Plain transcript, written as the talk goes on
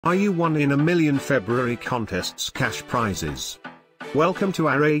Are you 1 in a million February contests cash prizes? Welcome to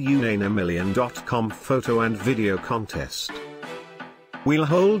our AUNAinAMillion.com photo and video contest. We'll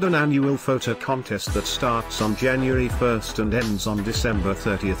hold an annual photo contest that starts on January 1st and ends on December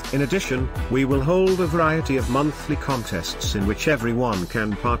 30th. In addition, we will hold a variety of monthly contests in which everyone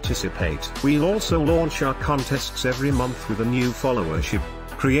can participate. We'll also launch our contests every month with a new followership.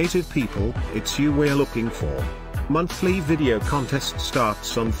 Creative people, it's you we're looking for. Monthly video contest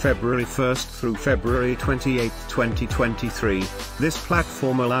starts on February 1st through February 28, 2023. This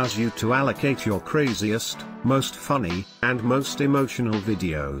platform allows you to allocate your craziest, most funny, and most emotional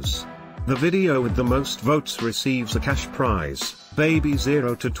videos. The video with the most votes receives a cash prize. Baby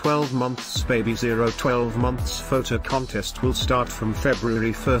 0 to 12 months Baby 0 12 months photo contest will start from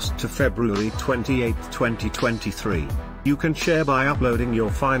February 1st to February 28, 2023. You can share by uploading your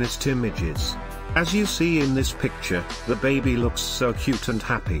finest images. As you see in this picture, the baby looks so cute and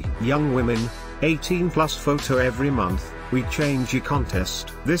happy. Young women, 18 plus photo every month, we change your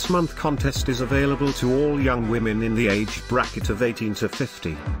contest. This month contest is available to all young women in the age bracket of 18 to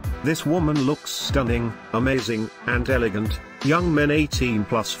 50. This woman looks stunning, amazing, and elegant. Young men 18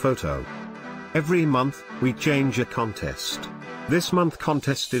 plus photo. Every month, we change a contest. This month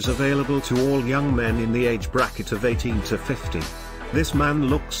contest is available to all young men in the age bracket of 18 to 50. This man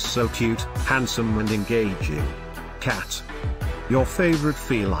looks so cute, handsome and engaging. Cat. Your favorite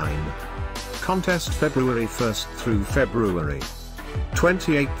feline. Contest February 1st through February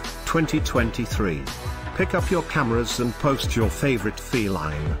 28th, 2023. Pick up your cameras and post your favorite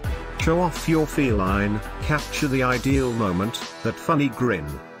feline. Show off your feline, capture the ideal moment, that funny grin,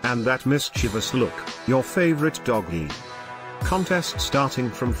 and that mischievous look, your favorite doggy. Contest starting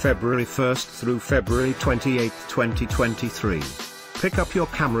from February 1st through February 28th, 2023. Pick up your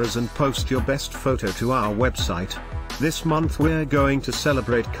cameras and post your best photo to our website. This month we're going to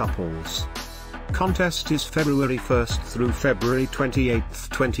celebrate couples. Contest is February 1st through February 28th,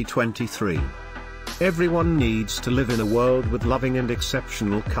 2023. Everyone needs to live in a world with loving and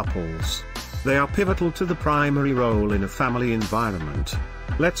exceptional couples. They are pivotal to the primary role in a family environment.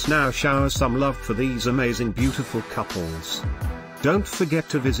 Let's now shower some love for these amazing beautiful couples. Don't forget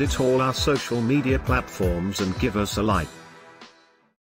to visit all our social media platforms and give us a like.